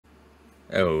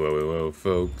Hello,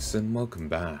 folks, and welcome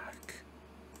back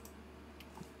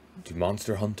to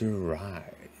Monster Hunter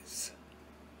Rise.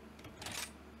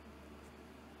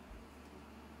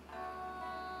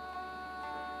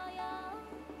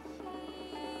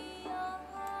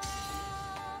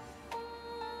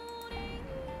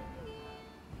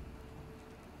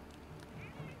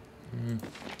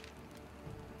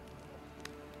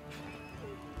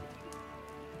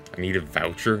 I need a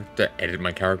voucher to edit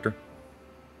my character.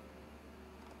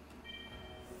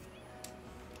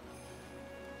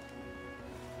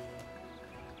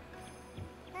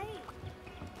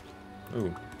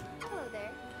 Ooh. Hello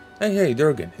there. Hey,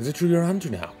 Durgan, is it true you're a hunter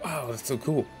now? Wow, that's so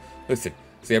cool. Listen,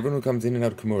 see everyone who comes in and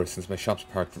out of Kimura since my shop's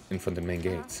parked in front of the main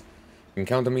gates. You can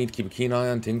count on me to keep a keen eye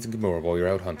on things in Kimura while you're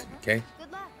out hunting, okay? Good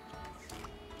luck.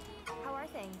 How are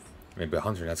things? Maybe a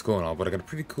hunter, that's cool and all, but I got a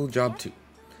pretty cool job too.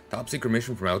 Top secret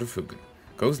mission from Outer Fugen.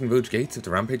 Close the village gates if the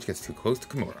rampage gets too close to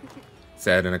Kimura.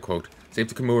 Said, and I quote,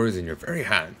 safety Kimura is in your very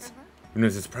hands. Even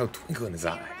with his proud twinkle in his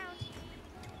eye.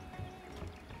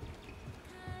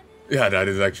 Yeah, that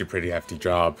is actually a pretty hefty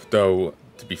job. Though,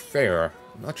 to be fair,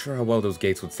 I'm not sure how well those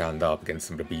gates would stand up against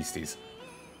some of the beasties.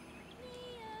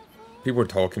 People were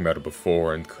talking about it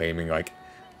before and claiming, like,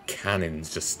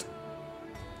 cannons just,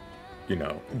 you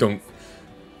know, don't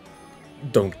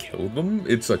kill them.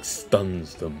 It's like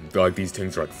stuns them. Like, these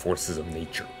things are like forces of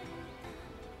nature.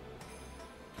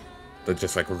 That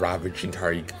just like ravage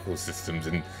entire ecosystems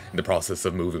in the process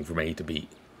of moving from A to B.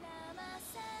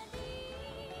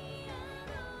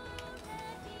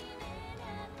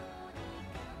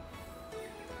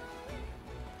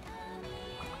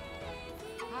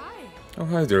 Oh,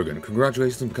 hi, Durgan.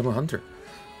 Congratulations on becoming a hunter.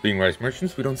 Being rice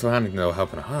merchants, we don't sell anything that'll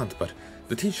help in a hunt, but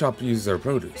the tea shop uses our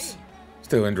produce.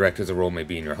 Still, indirect as a role may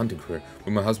be in your hunting career,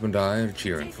 but my husband and I are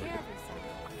cheering for you.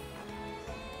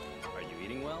 Are you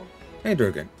eating well? Hey,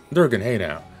 Durgan. Durgan, hey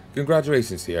now.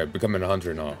 Congratulations to you, becoming a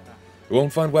hunter and all. You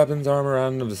won't find weapons, armor,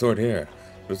 and of the sort here,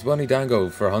 but it's bunny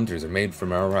dango for hunters are made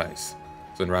from our rice.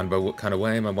 So in a roundabout kind of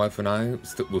way, my wife and I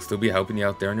will still be helping you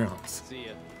out there in your hunts. See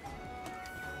ya.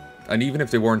 And even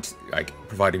if they weren't, like,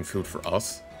 providing food for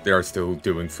us, they are still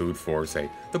doing food for, say,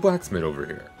 the blacksmith over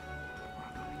here.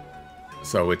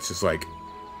 So it's just like,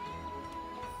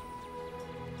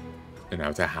 you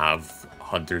know, to have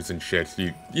hunters and shit,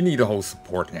 you need a whole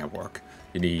support network.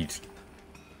 You need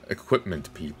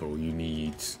equipment people, you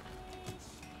need,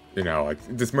 you know, like,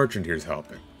 this merchant here is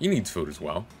helping. He needs food as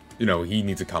well. You know, he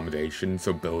needs accommodation,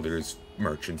 so builders,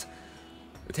 merchants.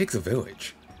 It takes a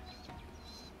village.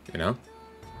 You know?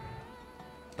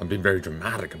 I'm being very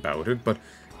dramatic about it, but,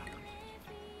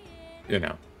 you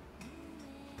know.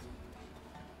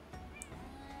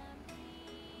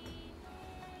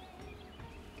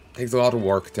 It takes a lot of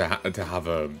work to have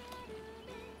a,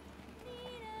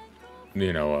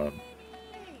 you know,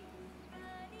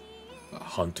 a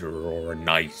hunter or a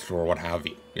knight or what have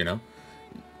you, you know?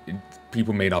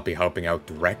 People may not be helping out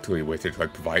directly with it,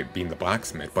 like being the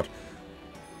blacksmith, but,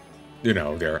 you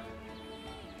know, they're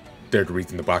the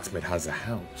reason the blacksmith has a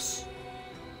house.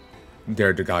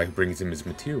 They're the guy who brings him his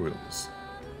materials.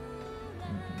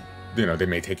 You know, they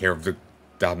may take care of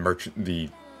that merchant, the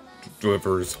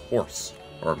deliverer's horse,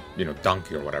 or, you know,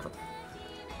 donkey or whatever.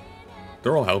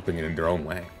 They're all helping it in their own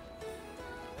way.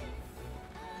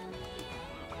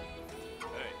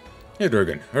 Hey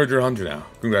Durgan, heard you're a hunter now.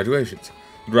 Congratulations.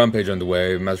 The rampage on the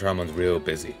way, Master Hamon's real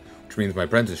busy, which means my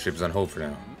apprenticeship is on hold for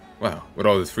now. Wow, with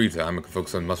all this free time, I can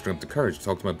focus on mustering up the courage to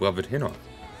talk to my beloved Hino.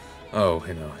 Oh,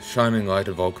 Hino, shining light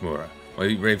of all Kimura. My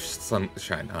rave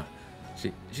sunshine, huh?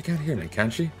 She can't hear me,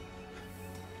 can she?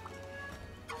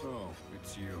 Oh,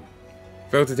 it's you.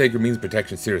 Failed to take your means of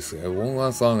protection seriously. I won't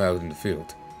last long out in the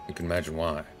field. You can imagine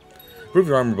why. Improve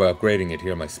your armor by upgrading it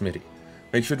here in my smithy.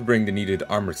 Make sure to bring the needed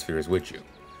armor spheres with you.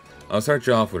 I'll start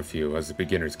you off with a few as a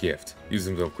beginner's gift. Use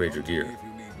them to upgrade your gear.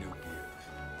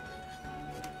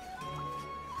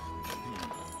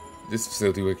 This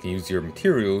facility where you can use your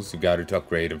materials you gather to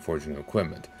upgrade and forge new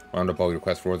equipment. Round up all your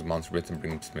quest rewards and monster bits and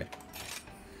bring them to me.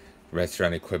 Rest your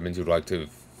any equipment you would like to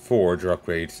forge or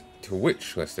upgrade to a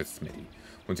wish list at smithy.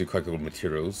 Once you collect all the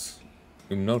materials,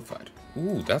 you'll be notified.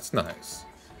 Ooh, that's nice.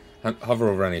 Hover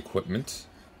over any equipment,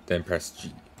 then press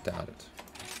G to add it.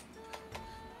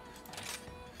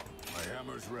 My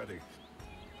hammer's ready.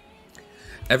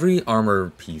 Every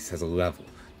armor piece has a level.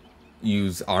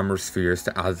 Use armor spheres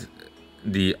to add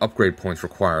the upgrade points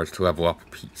required to level up a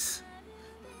piece.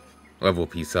 Level a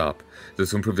piece up.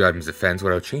 This will improve the item's defense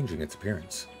without changing its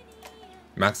appearance.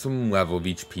 Maximum level of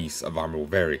each piece of armor will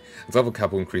vary, as level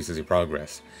cap will increase as you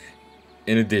progress.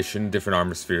 In addition, different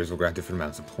armor spheres will grant different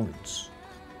amounts of points.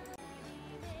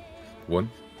 1,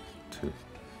 2,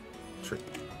 tree.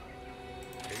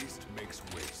 Haste makes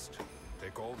waste.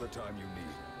 Take all the time you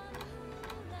need.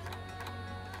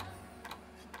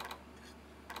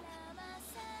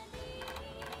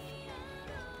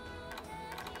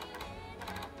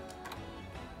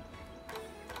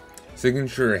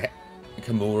 Signature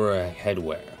Kimura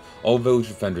headwear. All village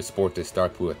defenders sport this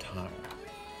dark blue attire.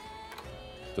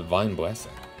 Divine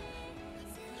Blessing.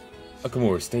 A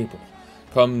Kimura staple.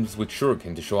 Comes with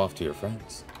shuriken to show off to your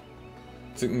friends.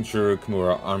 Signature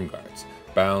Kimura arm guards.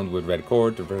 Bound with red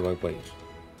cord, they're very lightweight.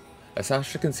 A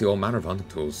sash that can see all manner of hunting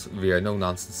tools via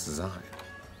no-nonsense design.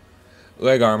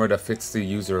 Leg armor that fits the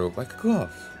user like a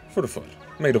glove for the foot,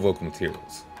 made of local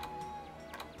materials.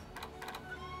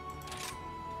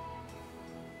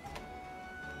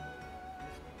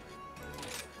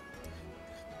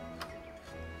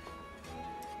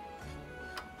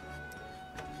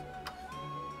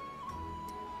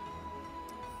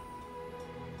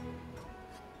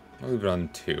 I'll leave it on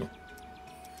 2.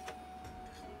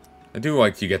 I do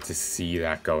like you get to see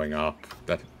that going up.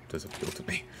 That does appeal to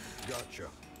me. Gotcha.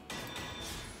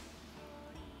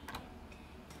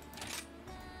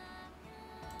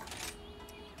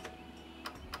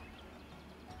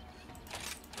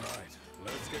 Right,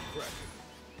 let's get cracking.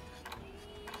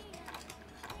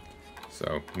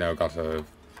 So now got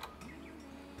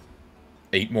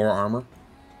 8 more armor.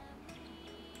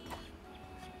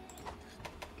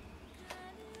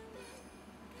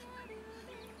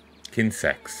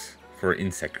 Kinsects for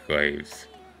insect glaives.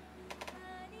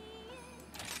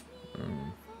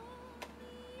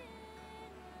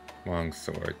 Long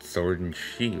sword, sword and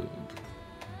shield.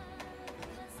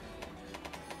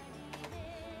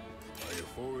 Are you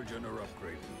forging or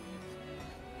upgrading?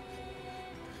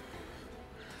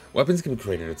 Weapons can be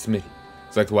created at Smithy.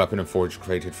 Select the weapon and forge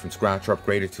created from scratch or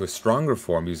upgraded to a stronger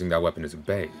form using that weapon as a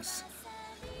base.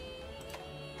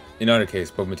 In either case,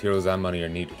 both materials and money are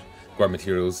needed. Guard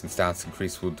materials and stats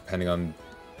increase will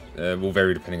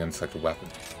vary depending on the selected weapon.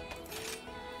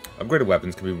 Upgraded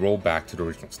weapons can be rolled back to the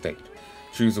original state.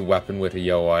 Choose a weapon with a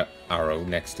yellow arrow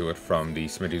next to it from the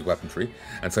Smithy's weapon tree,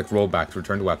 and select rollback to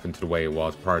return the weapon to the way it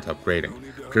was prior to upgrading.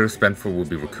 Materials spent for will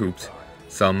be recouped,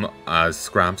 some as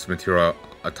scraps material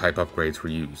type upgrades were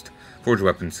used. Forged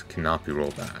weapons cannot be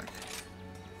rolled back.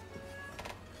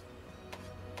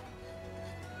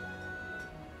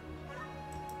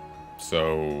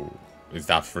 So, is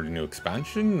that for the new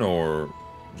expansion, or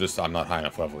just I'm not high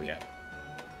enough level yet?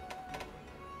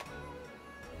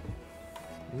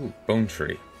 Ooh, Bone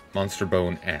Tree. Monster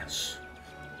Bone S.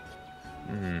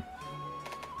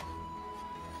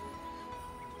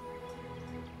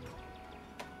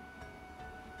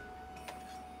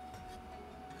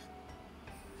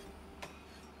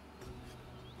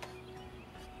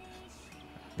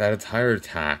 That it's higher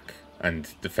attack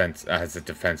and defense has a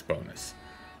defense bonus.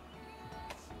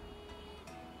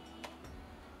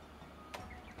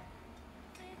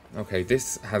 Okay,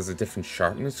 this has a different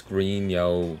sharpness, green,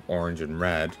 yellow, orange, and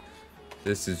red.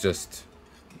 This is just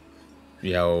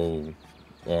yellow,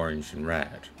 orange, and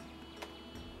red.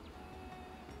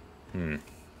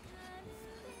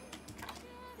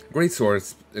 Great sword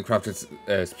is crafted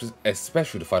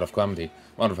especially to fight off Calamity,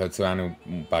 modified so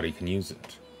anybody can use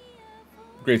it.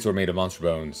 Great sword made of monster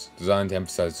bones, designed to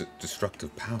emphasize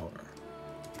destructive power.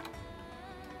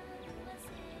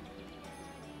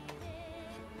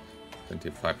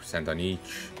 Of 5% on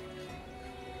each.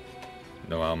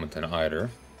 No element on either.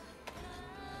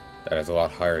 That has a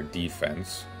lot higher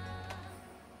defense.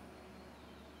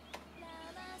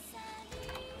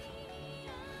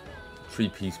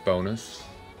 Three-piece bonus.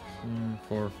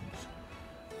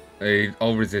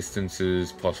 All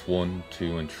resistances +1,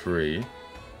 2, and 3.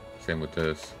 Same with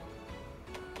this.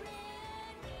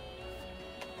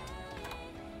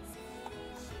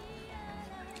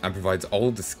 And provides all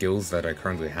the skills that I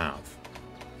currently have.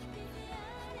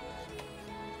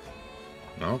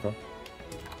 Okay.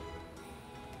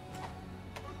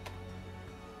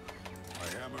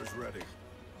 My hammer's ready.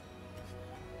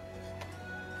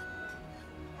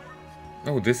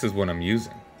 Oh, this is what I'm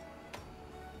using.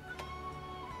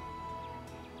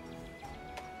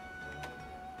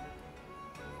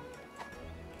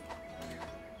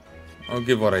 I'll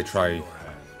give what I try.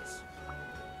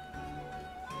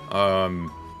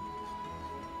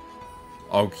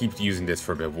 I'll keep using this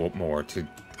for a bit more to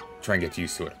try and get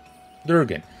used to it.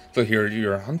 Durgan, so here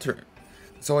you're a hunter.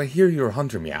 So I hear you're a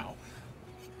hunter, meow.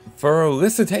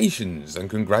 Felicitations and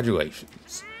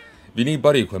congratulations. If you need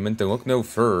buddy equipment, then look no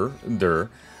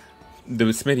further.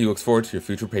 The Smithy looks forward to your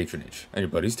future patronage, and your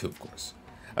buddies too, of course.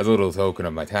 As a little token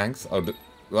of my thanks, I'd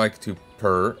like to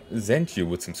present you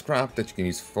with some scrap that you can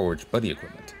use to forge buddy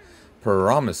equipment.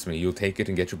 Promise me you'll take it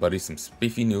and get your buddy some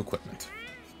spiffy new equipment.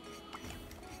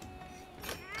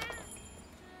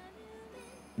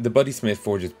 The Buddy Smith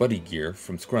forges buddy gear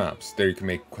from scraps. There you can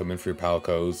make equipment for your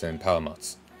palcos and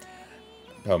palmoots.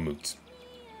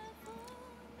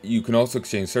 You can also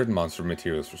exchange certain monster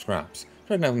materials for scraps.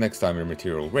 Try it out next time you're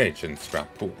material rich and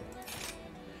scrap pool.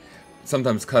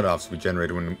 Sometimes cutoffs will be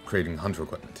generated when creating hunter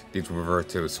equipment. These will revert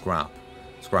to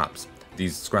scraps.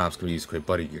 These scraps can be used to create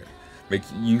buddy gear. Make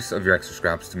use of your extra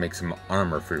scraps to make some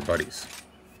armor for your buddies.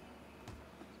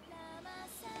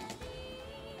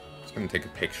 Just gonna take a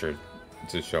picture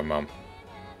to show Mom.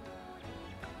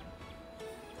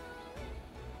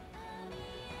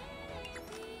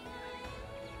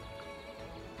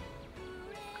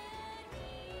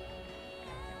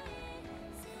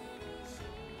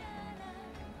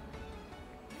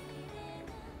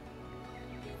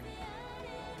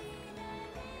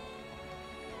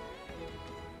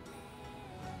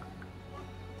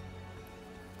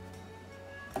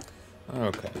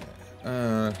 Okay.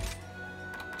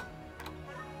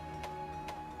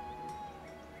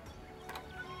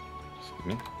 Excuse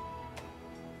me.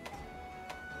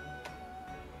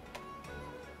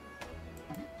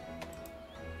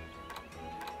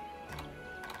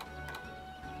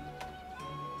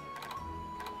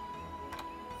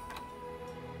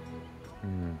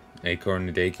 Acorn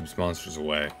a day keeps monsters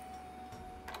away.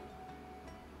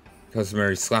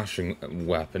 Customary slashing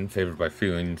weapon favored by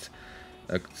feelings.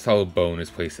 A solid bone is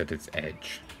placed at its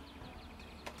edge.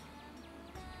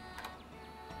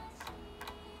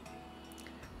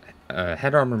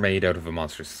 Head armor made out of a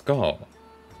monster's skull.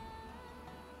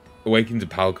 Awakens a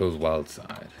Palco's wild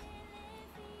side.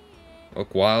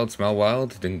 Look wild, smell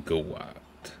wild, then go wild.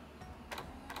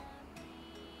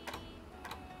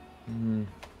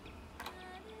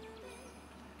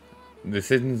 The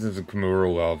citizens of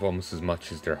Kimura love almost as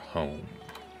much as their home.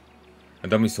 A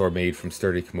dummy sword made from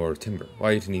sturdy Kimura timber,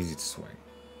 light and easy to swing.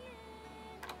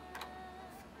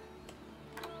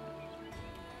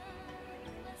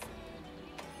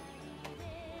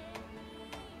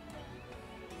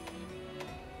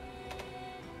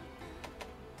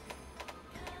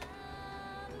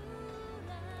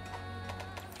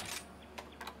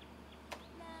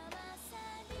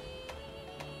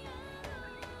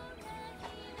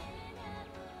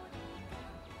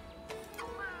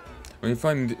 When you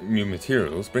find new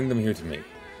materials, bring them here to me.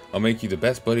 I'll make you the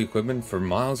best buddy equipment for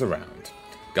miles around.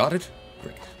 Got it?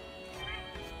 Great.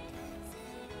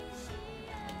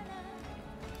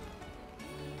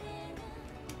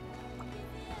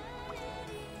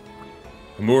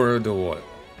 Kimura de oil.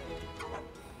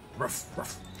 Ruff,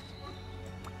 ruff.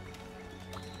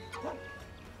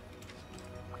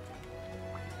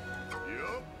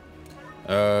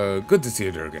 Good to see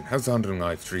you, Durgan. How's the hunting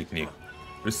life treating you?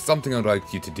 There's something I'd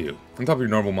like you to do, on top of your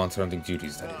normal monster hunting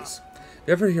duties, that is. If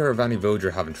you ever hear of any villager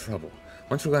having trouble, why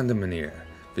don't you lend them an ear?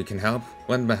 If you can help,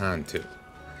 lend them a hand too.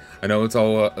 I know it's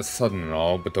all sudden and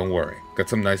all, but don't worry. Got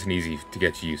something nice and easy to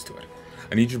get you used to it.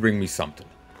 I need you to bring me something.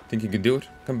 Think you can do it?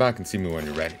 Come back and see me when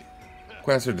you're ready.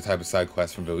 Quests are the type of side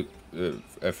quests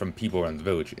from people around the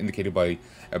village, indicated by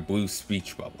a blue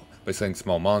speech bubble. By slaying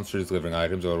small monsters, delivering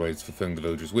items, or otherwise fulfilling the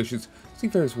villagers' wishes, see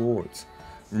various rewards.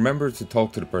 Remember to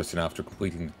talk to the person after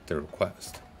completing their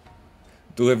request.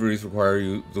 Deliveries require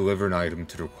you to deliver an item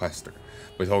to the requester.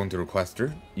 By talking to the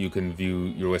requester, you can view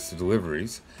your list of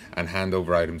deliveries and hand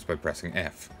over items by pressing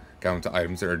F. Count the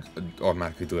items that are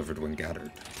automatically delivered when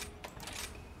gathered.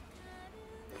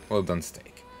 Well done,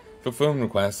 Steak. Fulfilling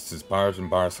requests is part and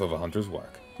parcel of a hunter's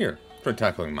work. Here, try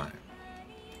tackling mine.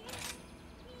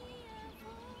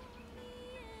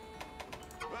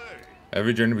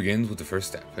 Every journey begins with the first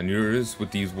step, and yours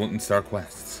with these one-star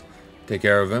quests. Take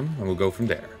care of them, and we'll go from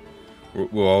there.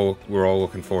 We're all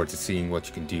looking forward to seeing what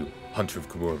you can do, Hunter of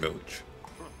Kimura Village.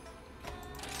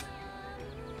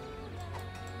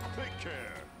 Take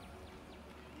care.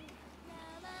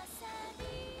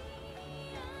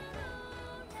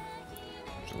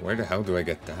 So where the hell do I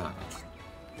get that?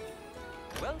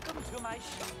 Welcome to my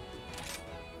shop.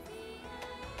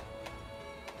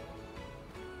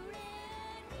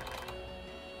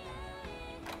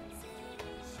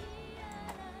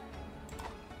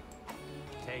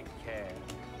 Take care.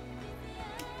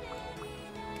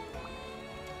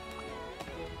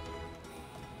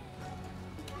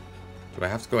 Do I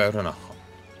have to go out on a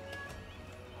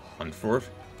hunt for it?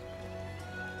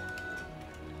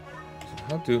 So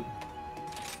how do...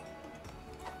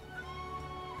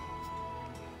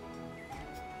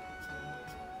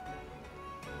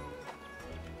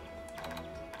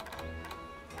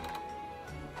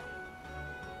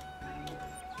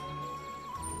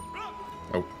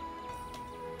 Oh.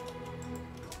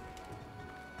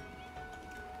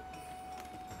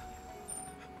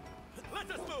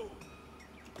 I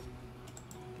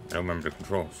don't remember the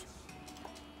controls.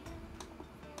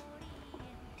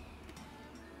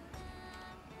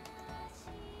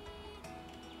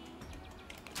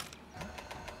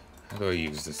 How do I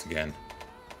use this again?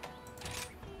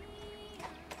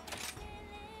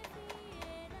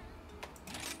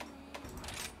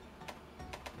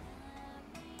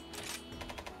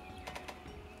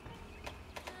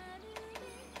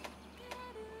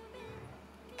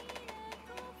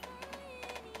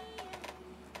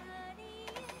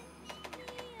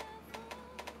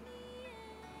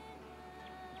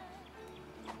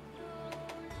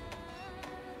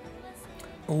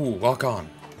 Ooh, lock on.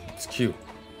 It's cute.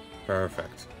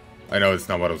 Perfect. I know it's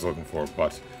not what I was looking for,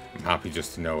 but I'm happy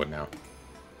just to know it now.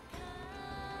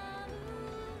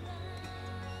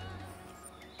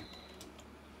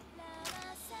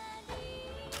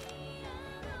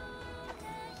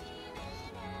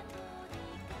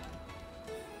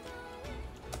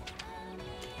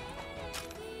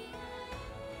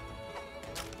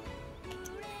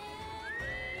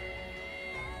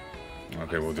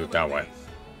 Okay, we'll do it that way.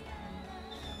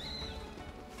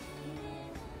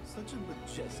 Such a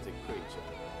majestic creature.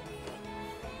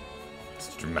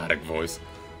 It's a dramatic voice.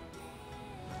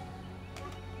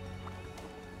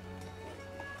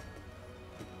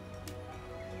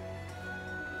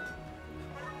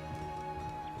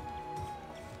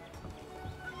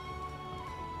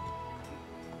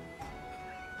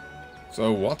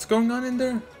 So, what's going on in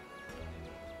there?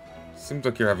 Seems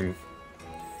like you're having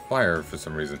fire for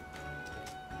some reason.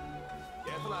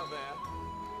 Careful out there.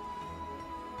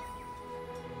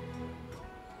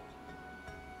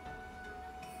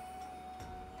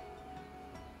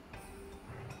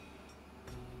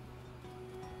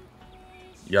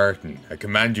 Yarton, I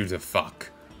command you to fuck.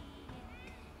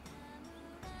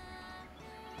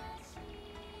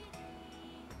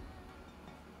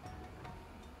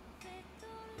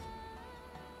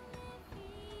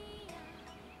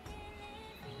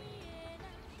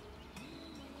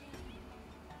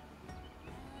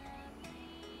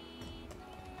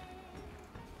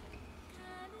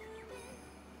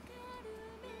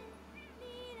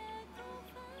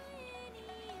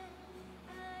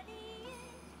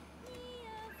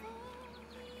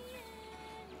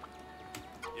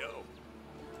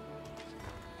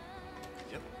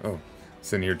 Oh,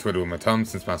 sitting here twiddling my thumbs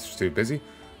since Master's too busy.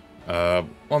 While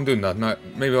I'm doing that,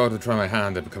 maybe I ought to try my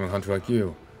hand at becoming a hunter like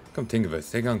you. Come think of it,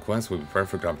 taking on quests would be a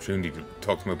perfect opportunity to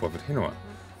talk to my beloved Hinoa.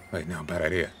 Wait, no, bad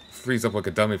idea. Freeze up like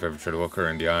a dummy if I ever try to look her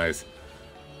in the eyes.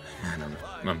 Man,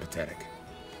 I'm pathetic.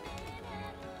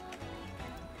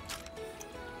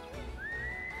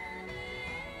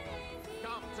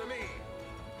 Come to me.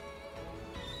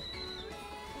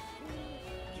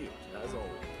 Cute, as always.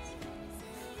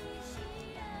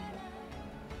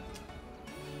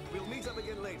 We'll meet up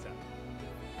again later.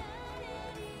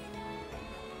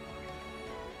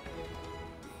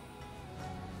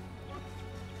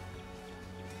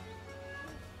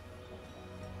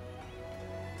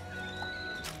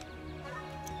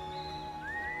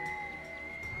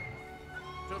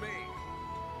 To me.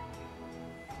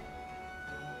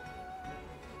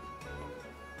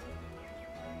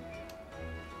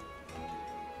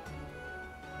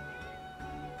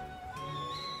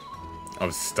 I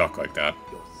was stuck like that.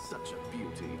 You're such a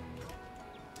beauty.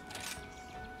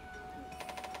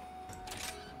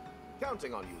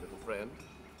 Counting on you, little friend.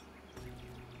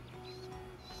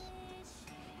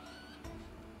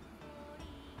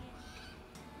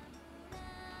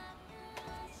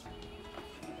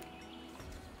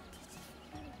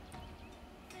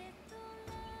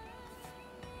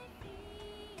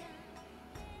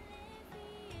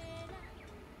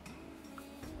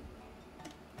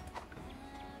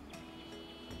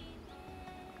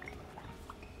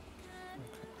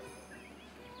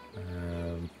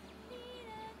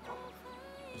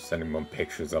 Sending mom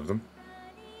pictures of them.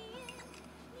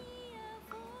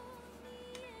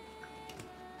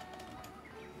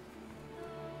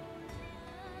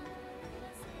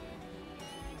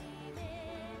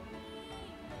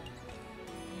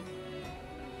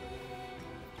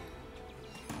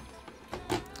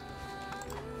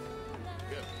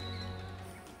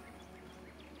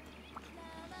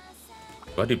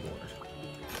 Buddy board.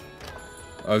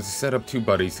 I was to set up 2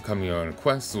 buddies to come here on a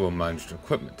quest, so we'll manage their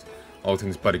equipment. All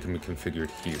things buddy can be configured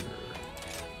here.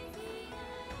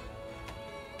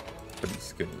 Buddy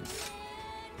skills.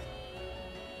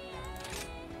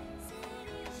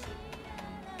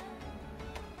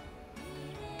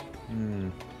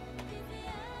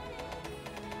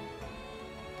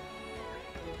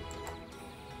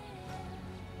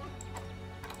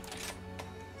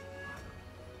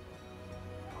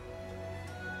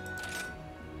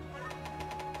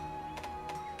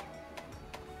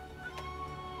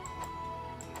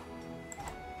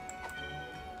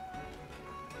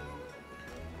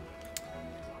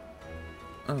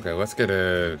 Okay, let's get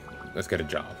a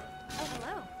job. Oh,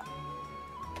 hello.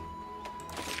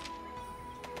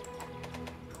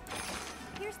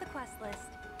 Here's the quest list.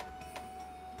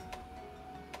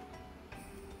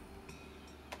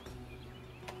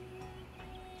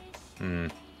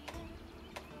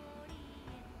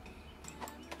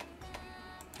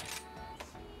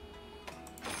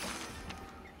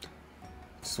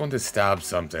 Just want to stab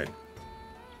something.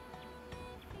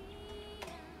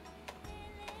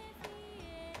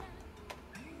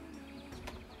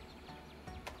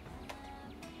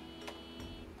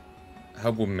 How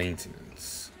about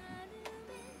maintenance?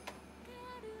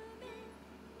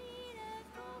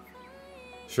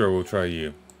 Sure, we'll try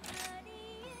you.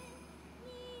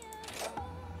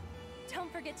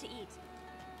 Don't forget to eat.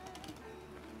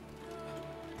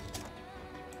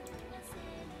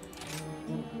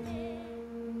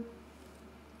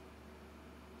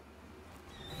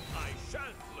 I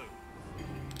shan't lose.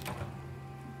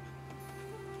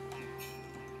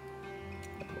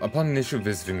 Upon initial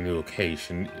visiting a new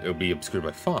location, it'll be obscured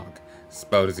by fog.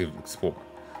 Spout as you explore.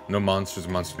 No monsters or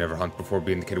monsters you never hunt before will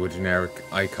be indicated with a generic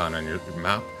icon on your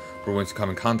map, but once you come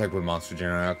in contact with a monster,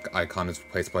 generic icon is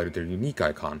replaced by their unique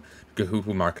icon. Kahoot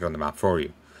will mark it on the map for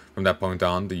you. From that point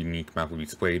on, the unique map will be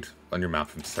displayed on your map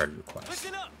from the start of your quest.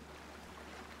 Listen up!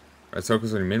 Red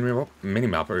circles on your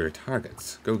mini-map are your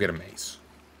targets. Go get a mace.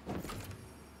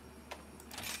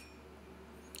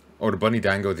 Or the Bunny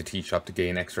Dango at the tea shop to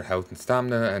gain extra health and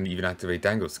stamina, and even activate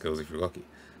Dango skills if you're lucky.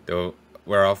 They'll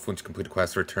wear off once you complete a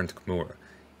quest or return to Kamura.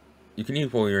 You can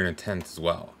eat while you're in a tent as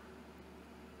well.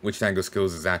 Which Dango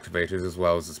skills is activated, as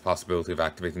well as this possibility of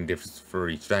activating different for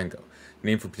each Dango. You can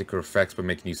aim for particular effects by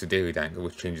making use of Daily Dango,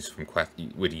 which changes from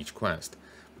with each quest.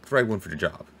 Pick the right one for the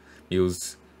job.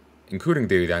 Meals, including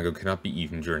Daily Dango, cannot be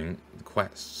eaten during the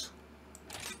quests.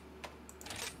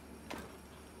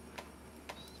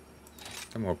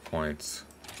 10 more points.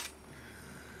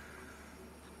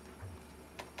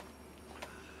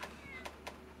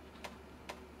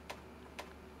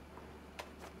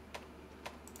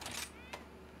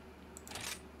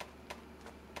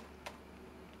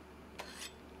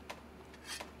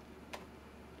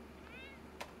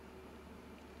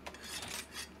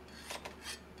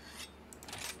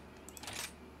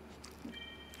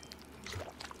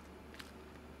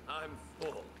 I'm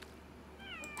full.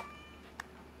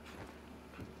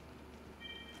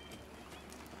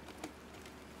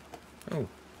 Oh,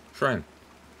 shrine.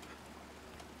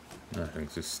 Nothing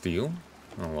to steal.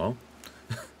 Oh well.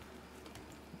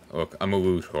 Look, I'm a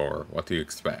loot whore. What do you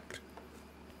expect?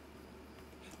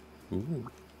 Ooh.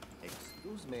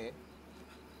 Excuse me.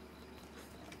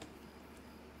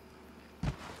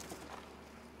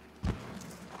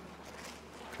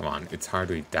 Come on, it's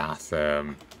hardly that,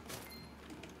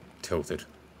 tilted.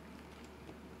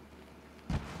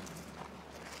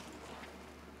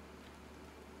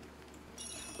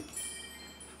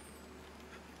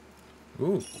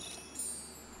 Ooh.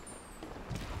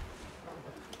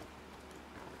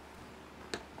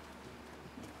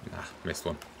 Ah, missed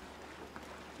one.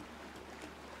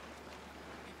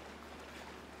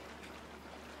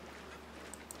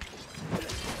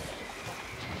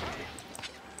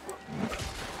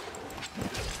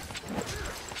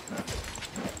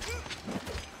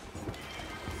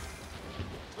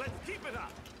 Let's keep it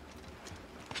up.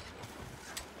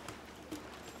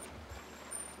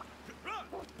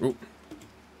 Ooh.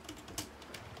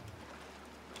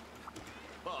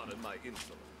 Pardon my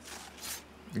insolence.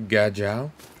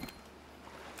 Gajao?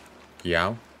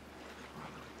 Yao?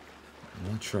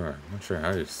 I'm not sure. I'm not sure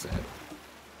how you say it.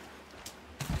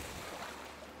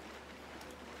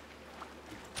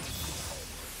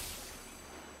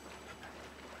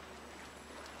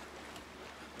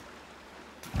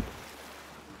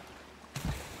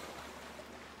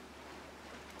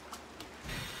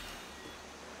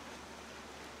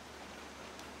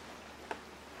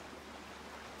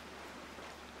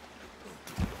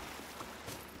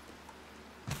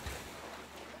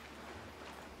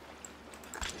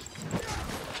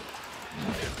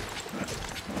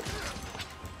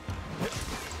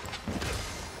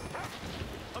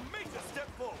 A major step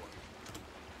forward.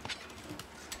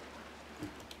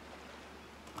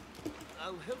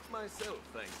 I'll help myself,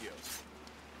 thank you.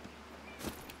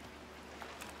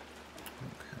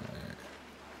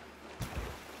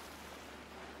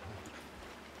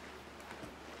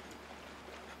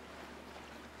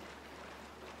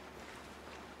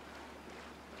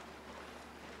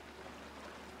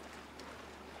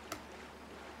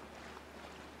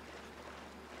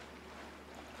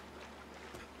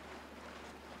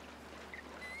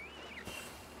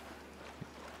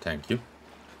 Thank you.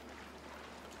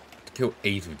 To kill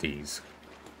 8 of these.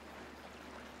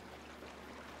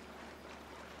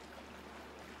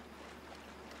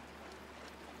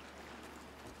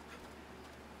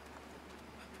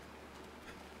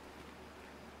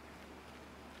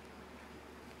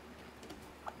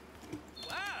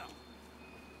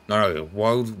 No,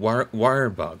 wild wire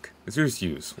bug. It's serious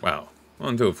use. Wow.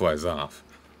 Until it flies off.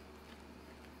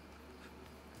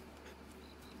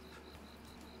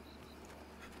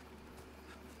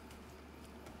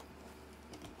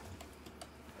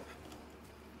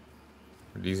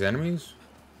 Are these enemies?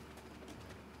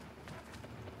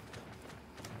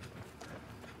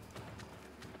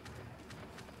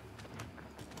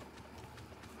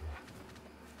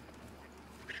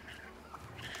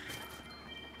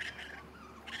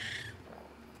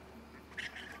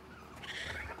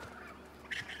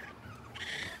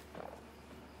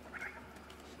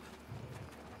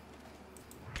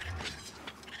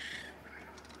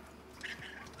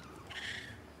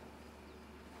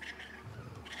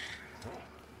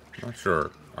 Not sure.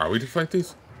 Are we to fight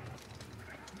these?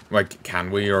 Like,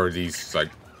 can we, or are these, like,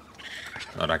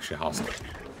 not actually hostile?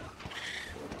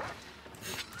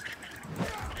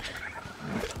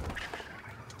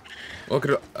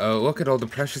 Look at all the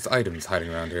precious items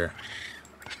hiding around here.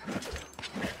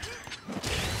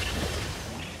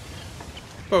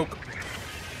 Poke.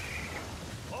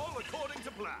 All according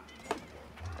to plan.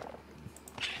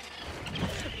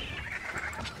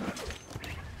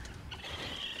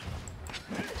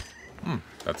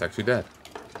 That's actually dead.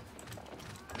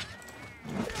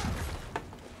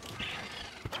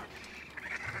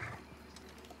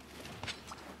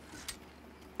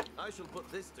 I shall put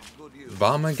this to good use.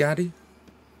 Balmagadi?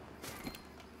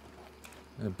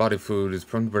 Body fluid is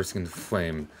prone to bursting into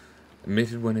flame,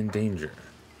 emitted when in danger.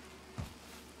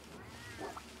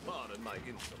 Pardon my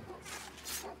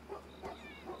insolence.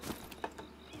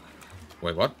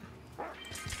 Wait, what?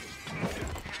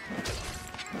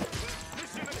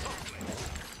 Mission accomplished.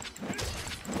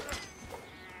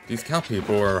 These cow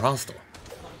people are hostile.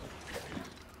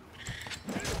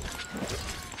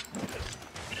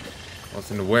 I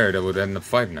wasn't aware that would end up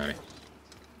fighting any.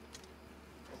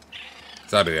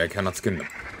 Sadly, I cannot skin them.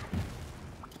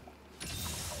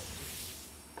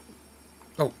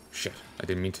 Oh, shit. I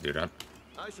didn't mean to do that.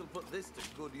 I shall put this to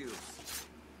good use.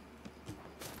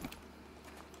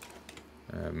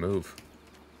 Move.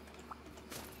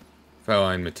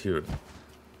 Palanai material.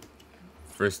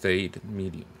 First aid,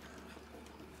 medium.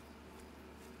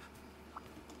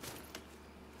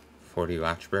 40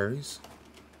 latchberries.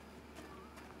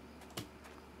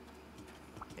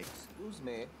 Excuse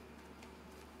me.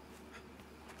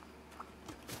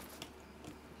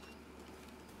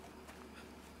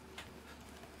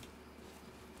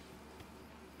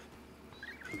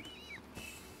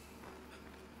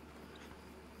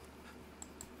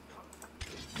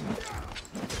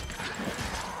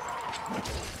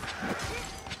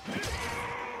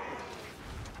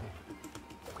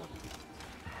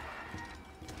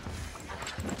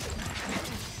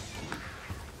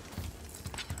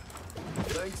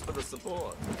 Thanks for the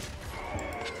support.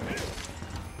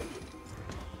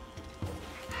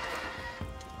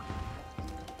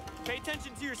 Pay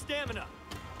attention to your stamina.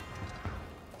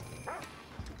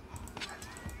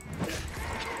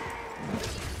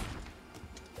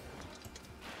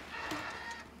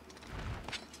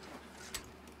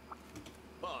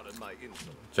 Pardon my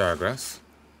insolence. Jagras.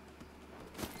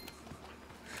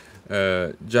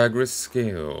 Jagras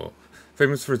scale.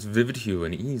 Famous for its vivid hue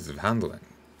and ease of handling.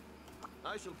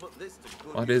 I shall put this to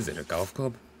good What use. is it, a golf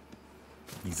club?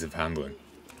 Ease of handling.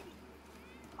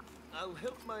 I'll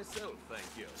help myself, thank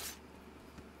you.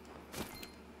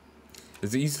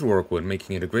 It's easy to work with,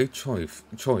 making it a great choice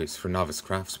for novice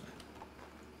craftsmen.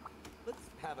 Let's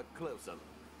have a closer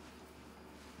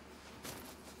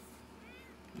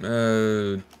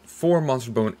look. 4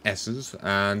 monster bone S's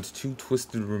and 2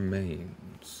 twisted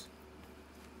remains.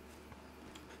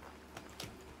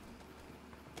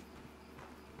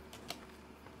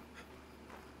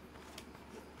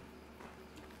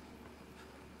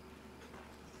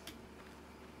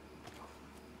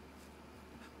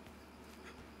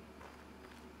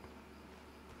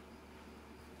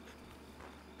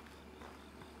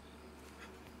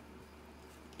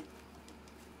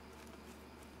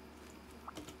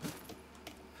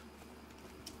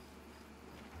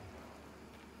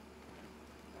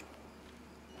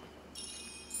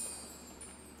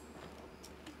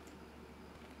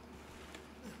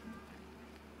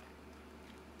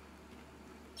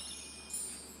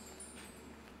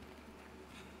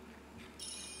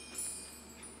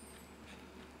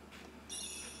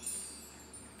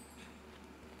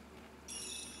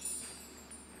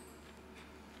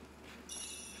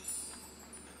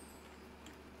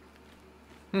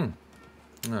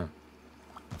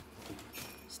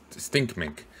 Stink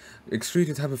mink. Excrete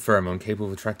a type of pheromone capable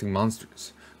of attracting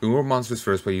monsters. Lure monsters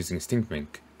first by using stink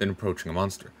mink, then approaching a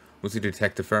monster. Once you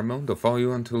detect the pheromone, they'll follow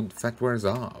you until the effect wears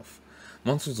off.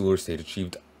 Monster's lure state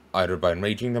achieved either by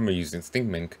enraging them or using Stink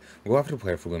Mink will go after the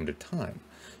player for a limited time.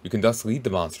 You can thus lead the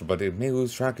monster, but it may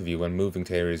lose track of you when moving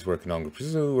to areas where it can no longer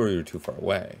pursue or you're too far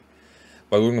away.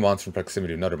 By luring a monster in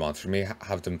proximity to another monster, you may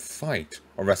have them fight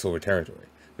or wrestle over territory.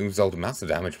 It can result in massive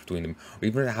damage between them, or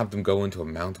even have them go into a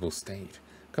mountable state.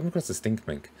 Come across a Stink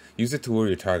Mink. Use it to lure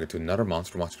your target to another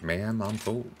monster and watch the mayhem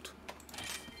unfold.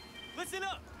 Listen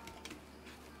up!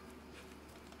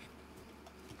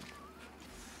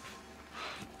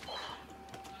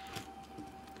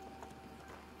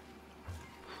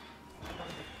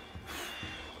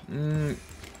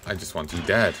 I just want you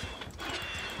dead.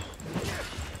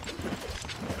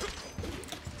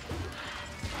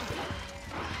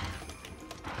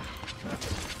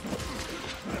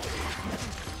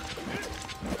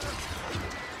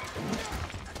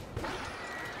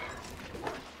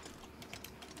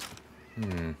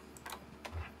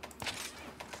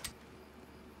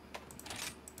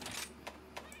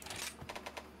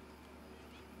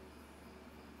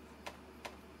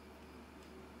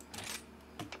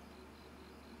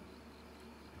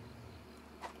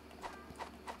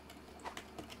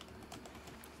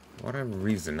 Whatever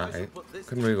reason, I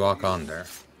couldn't really lock on there.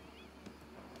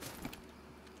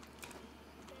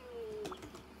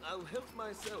 I'll help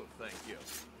myself, thank you.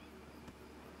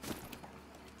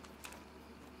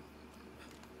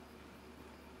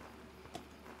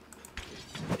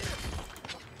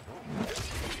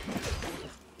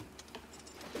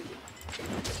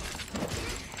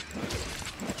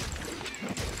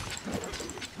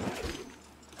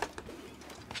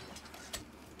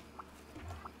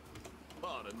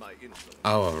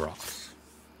 Alrot.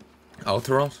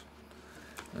 Alterot?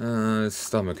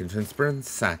 Stomach. A transparent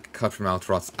sac cut from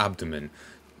Alterot's abdomen.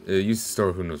 Used to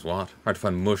store who knows what. Hard to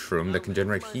find mushroom that can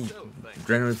generate heat.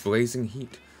 Generate blazing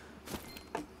heat.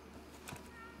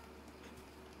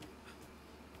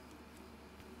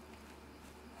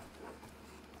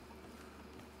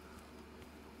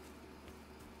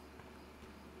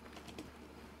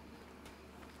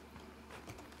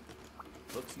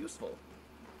 Looks useful.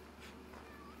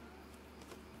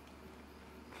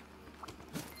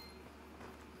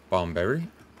 Bombberry?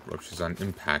 Roaches on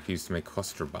impact used to make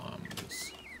cluster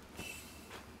bombs.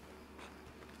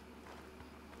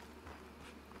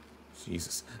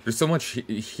 Jesus. There's so much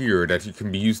here that it can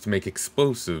be used to make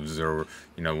explosives or,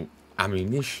 you know,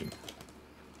 ammunition.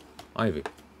 Ivy.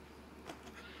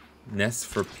 Nests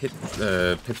for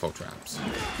pitfall traps.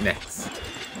 Nets.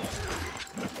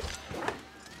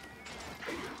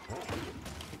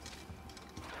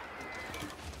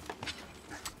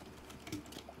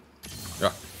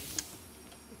 Ah.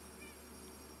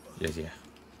 Yes, yeah.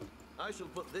 I shall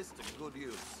put this to good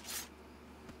use.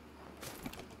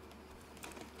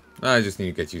 I just need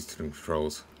to get used to the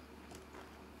controls.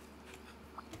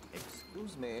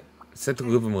 Excuse me. Set to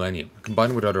live a millennium.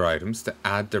 Combine with other items to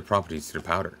add their properties to the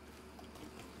powder.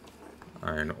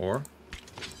 Iron ore.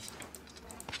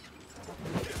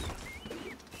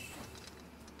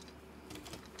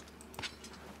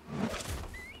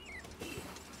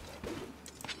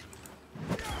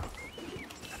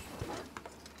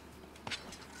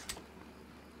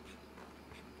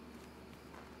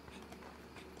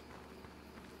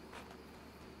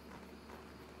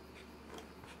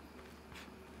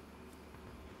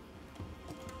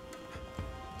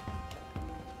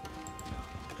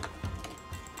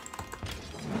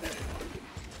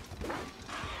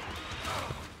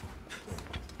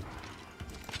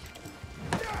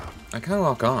 I kind of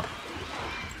lock on.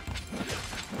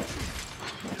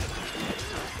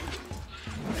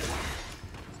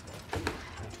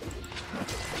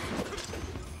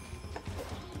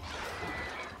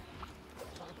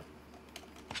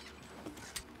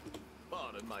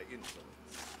 Pardon my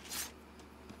insolence.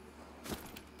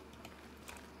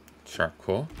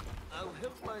 Charcoal. I'll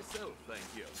help myself, thank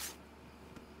you.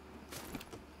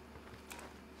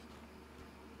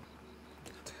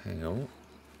 Tail.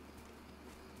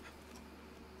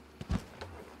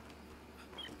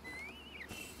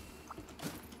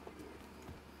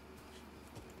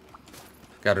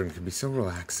 Gathering can be so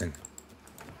relaxing.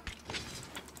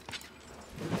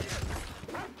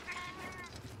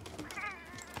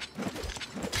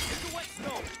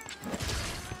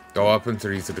 Go up until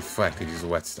you use a deflect and use a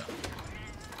whetstone.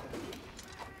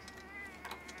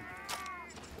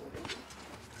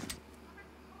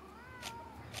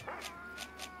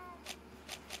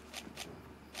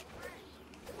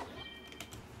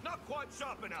 Not quite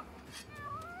sharp enough.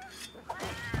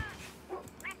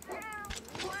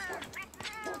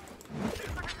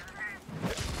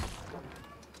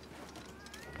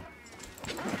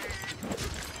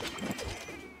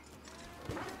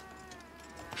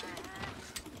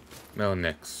 No,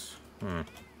 Nix. Revive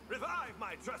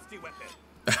my trusty weapon.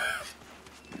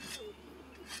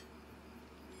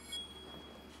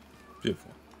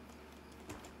 Beautiful.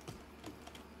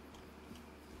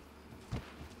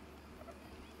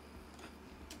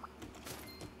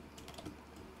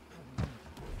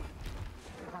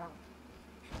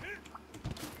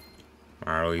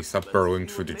 Marley, stop burrowing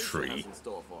through the tree.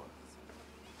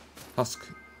 Husk.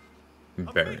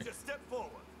 Berry. Just step forward.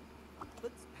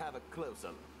 Let's have a closer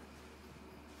look.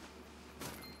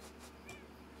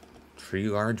 3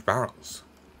 large barrels.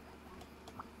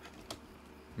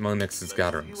 Monix's See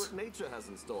gatherings. what nature has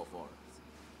in store for us.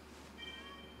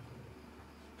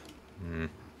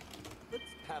 Let's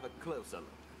have a closer look.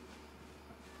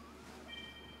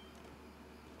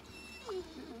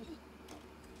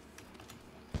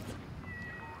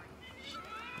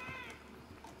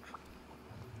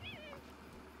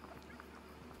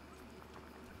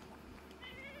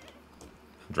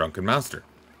 Drunken Master.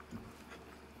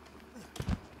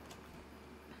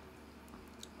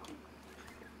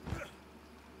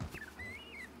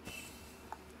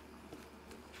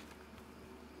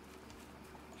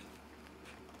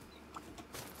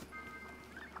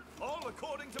 All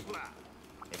according to plan.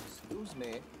 Excuse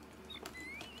me.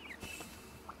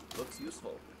 Looks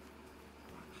useful.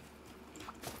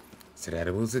 Said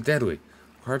edibles are deadly.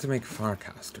 Hard to make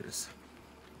farcasters.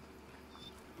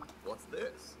 What's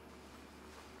this?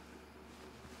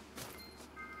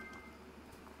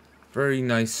 Very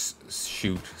nice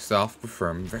shoot. Soft but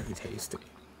firm. Very tasty.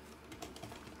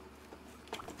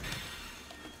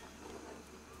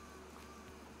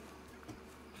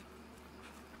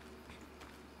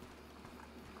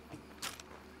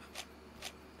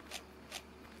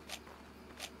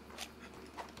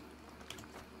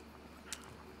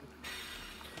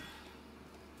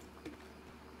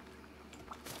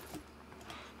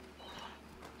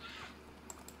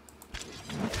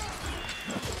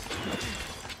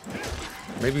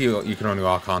 Maybe you can only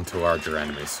lock on to larger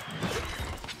enemies.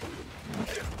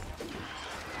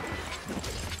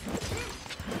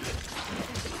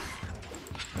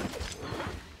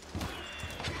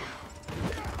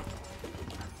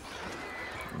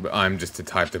 But I'm just the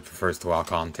type that prefers to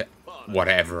lock on to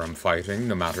whatever I'm fighting,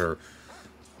 no matter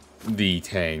the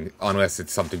thing, unless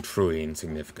it's something truly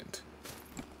insignificant.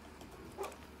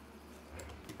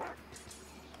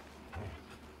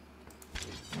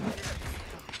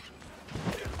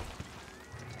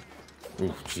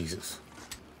 Ooh, Jesus.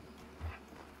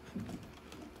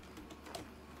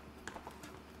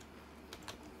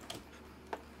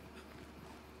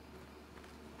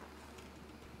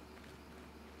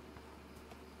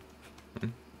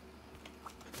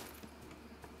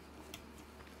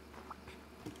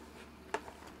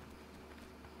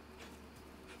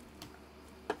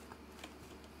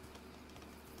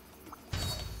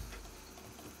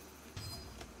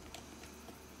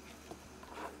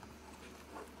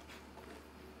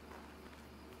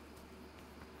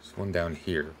 There's one down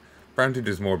here. Granted,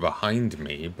 there's more behind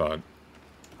me, but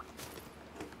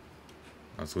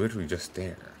I was literally just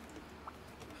there.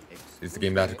 Is the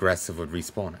game that aggressive with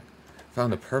respawning?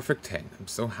 Found the perfect thing. I'm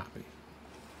so happy.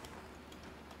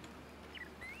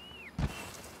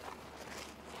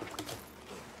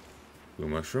 Blue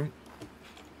mushroom.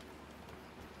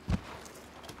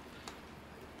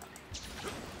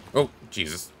 Oh,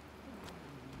 Jesus.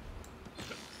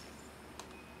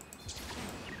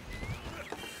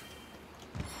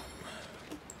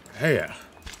 Heya.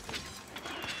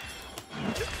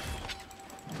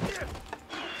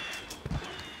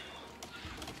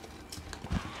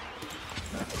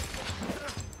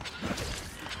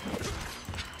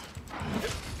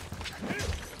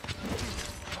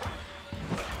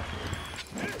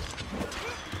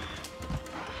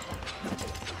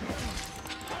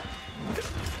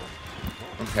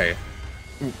 Okay.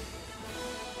 Ooh.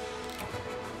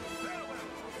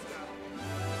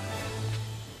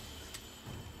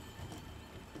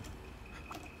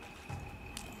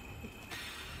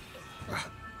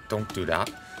 Don't do that.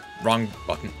 Wrong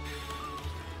button.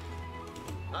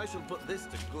 I shall put this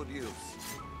to good use.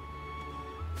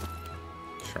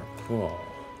 Charcoal.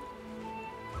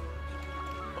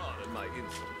 Pardon my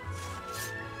insolence.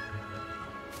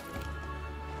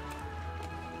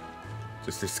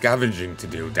 Just a scavenging to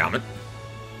do, damn it.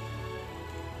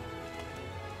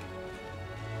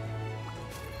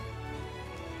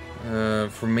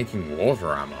 For making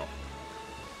water ammo.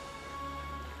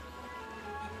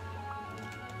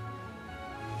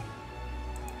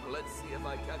 Let's see if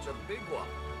I catch a big one.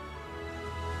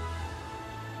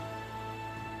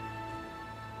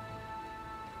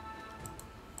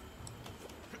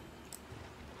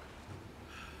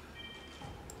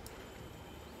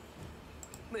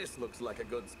 This looks like a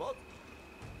good spot.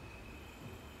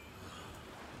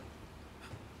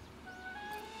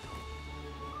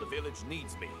 The village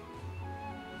needs me.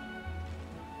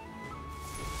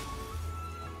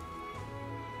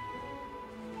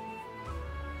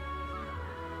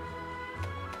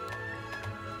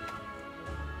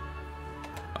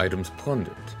 Items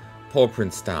plundered. Paw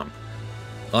print stamp.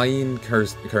 Iron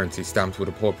currency stamped with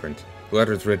a paw print.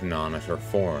 Letters written on it are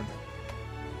foreign.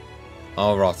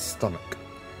 All raw stomach.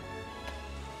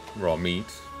 Raw meat.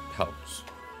 Pelts.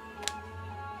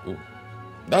 Ooh.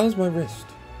 That was my wrist.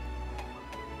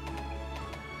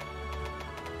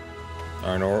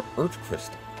 Iron ore earth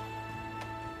crystal.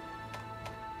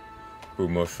 Brew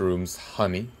mushrooms.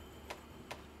 Honey.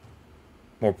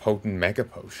 More potent mega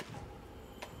potion.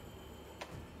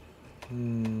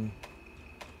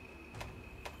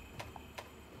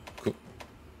 Cool.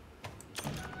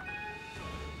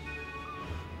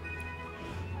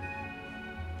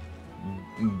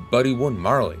 Buddy 1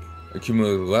 Marley.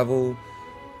 Accumulated level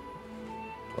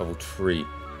 3.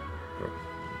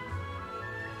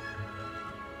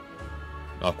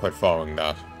 Not quite following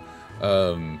that.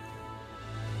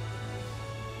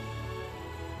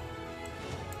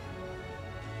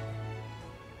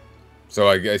 So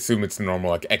I assume it's the normal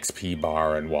like XP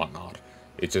bar and whatnot.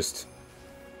 It's just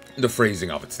the phrasing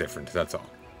of it's different, that's all.